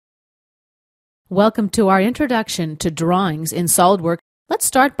Welcome to our introduction to drawings in SOLIDWORKS. Let's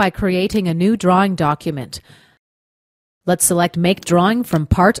start by creating a new drawing document. Let's select Make Drawing from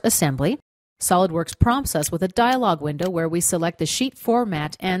Part Assembly. SOLIDWORKS prompts us with a dialog window where we select the sheet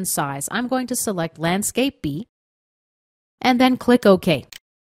format and size. I'm going to select Landscape B and then click OK.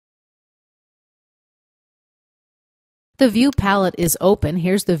 The View palette is open.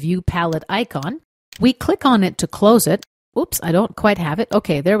 Here's the View palette icon. We click on it to close it. Oops, I don't quite have it.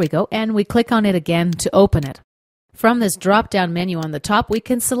 Okay, there we go. And we click on it again to open it. From this drop-down menu on the top, we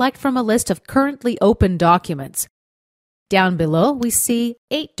can select from a list of currently open documents. Down below, we see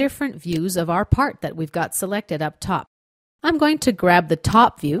 8 different views of our part that we've got selected up top. I'm going to grab the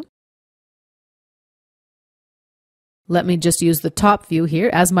top view. Let me just use the top view here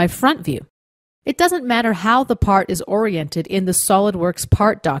as my front view. It doesn't matter how the part is oriented in the SOLIDWORKS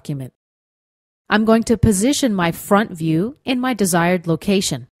part document. I'm going to position my front view in my desired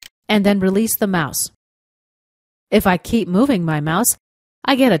location and then release the mouse. If I keep moving my mouse,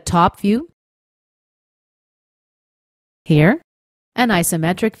 I get a top view, here, an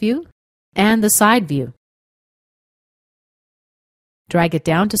isometric view, and the side view. Drag it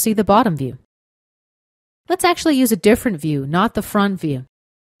down to see the bottom view. Let's actually use a different view, not the front view.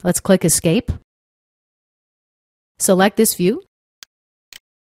 Let's click Escape. Select this view.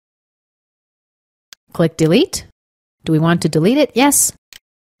 Click Delete. Do we want to delete it? Yes.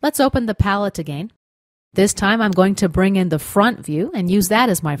 Let's open the palette again. This time I'm going to bring in the front view and use that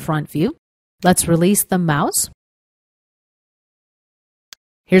as my front view. Let's release the mouse.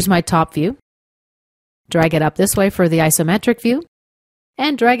 Here's my top view. Drag it up this way for the isometric view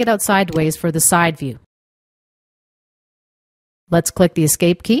and drag it out sideways for the side view. Let's click the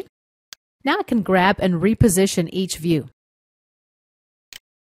Escape key. Now I can grab and reposition each view.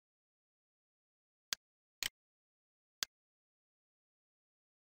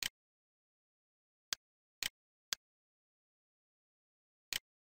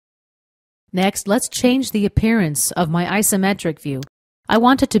 Next, let's change the appearance of my isometric view. I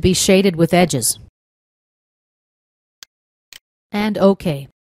want it to be shaded with edges. And OK.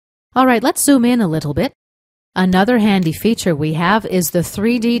 All right, let's zoom in a little bit. Another handy feature we have is the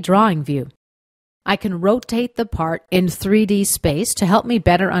 3D drawing view. I can rotate the part in 3D space to help me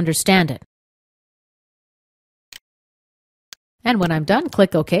better understand it. And when I'm done,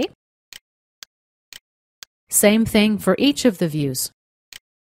 click OK. Same thing for each of the views.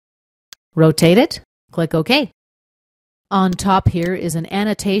 Rotate it, click OK. On top here is an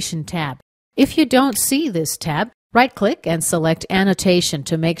Annotation tab. If you don't see this tab, right-click and select Annotation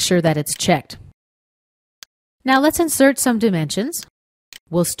to make sure that it's checked. Now let's insert some dimensions.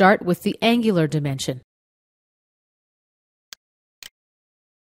 We'll start with the angular dimension.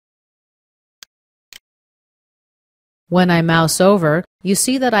 When I mouse over, you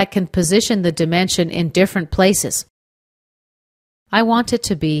see that I can position the dimension in different places. I want it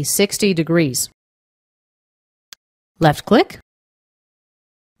to be 60 degrees. Left click.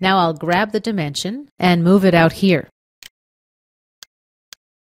 Now I'll grab the dimension and move it out here.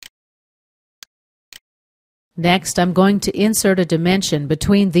 Next, I'm going to insert a dimension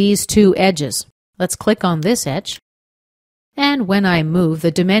between these two edges. Let's click on this edge. And when I move,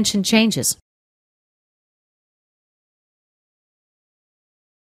 the dimension changes.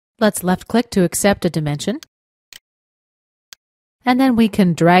 Let's left click to accept a dimension. And then we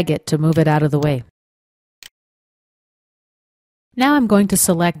can drag it to move it out of the way. Now I'm going to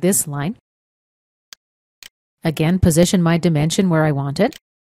select this line. Again, position my dimension where I want it.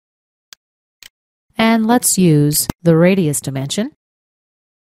 And let's use the radius dimension.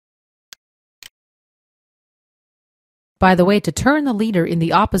 By the way, to turn the leader in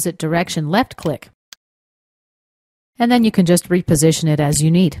the opposite direction, left click. And then you can just reposition it as you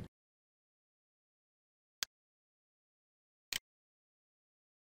need.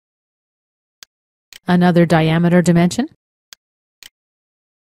 Another diameter dimension.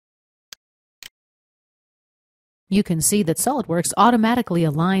 You can see that SOLIDWORKS automatically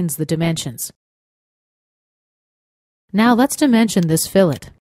aligns the dimensions. Now let's dimension this fillet.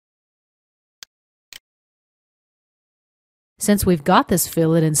 Since we've got this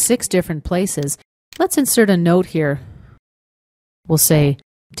fillet in 6 different places, let's insert a note here. We'll say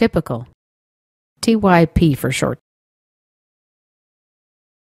typical, TYP for short.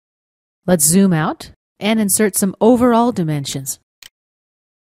 Let's zoom out and insert some overall dimensions.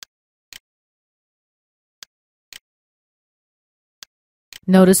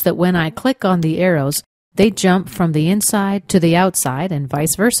 Notice that when I click on the arrows, they jump from the inside to the outside and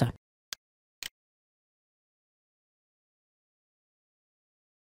vice versa.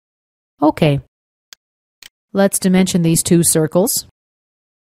 Okay. Let's dimension these 2 circles.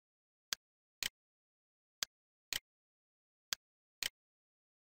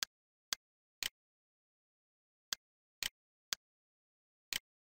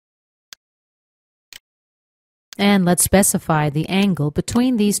 And let's specify the angle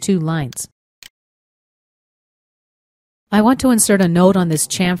between these two lines. I want to insert a note on this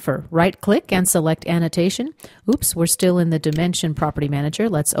chamfer. Right-click and select Annotation. Oops, we're still in the Dimension Property Manager.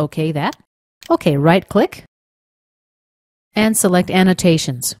 Let's OK that. OK, right-click and select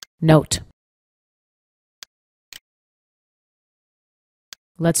Annotations. Note.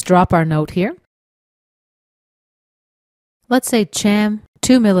 Let's drop our note here. Let's say cham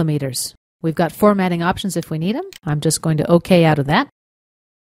 2 millimeters. We've got formatting options if we need them. I'm just going to OK out of that.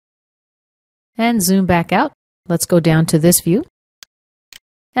 And zoom back out. Let's go down to this view.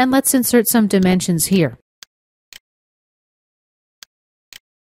 And let's insert some dimensions here.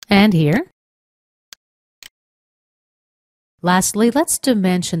 And here. Lastly, let's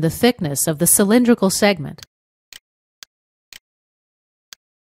dimension the thickness of the cylindrical segment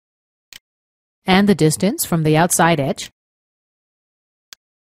and the distance from the outside edge.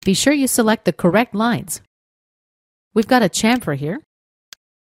 Be sure you select the correct lines. We've got a chamfer here.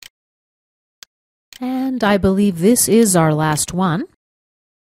 And I believe this is our last one.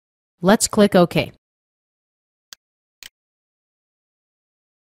 Let's click OK.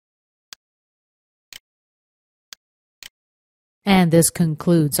 And this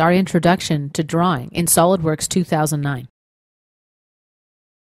concludes our introduction to drawing in SOLIDWORKS 2009.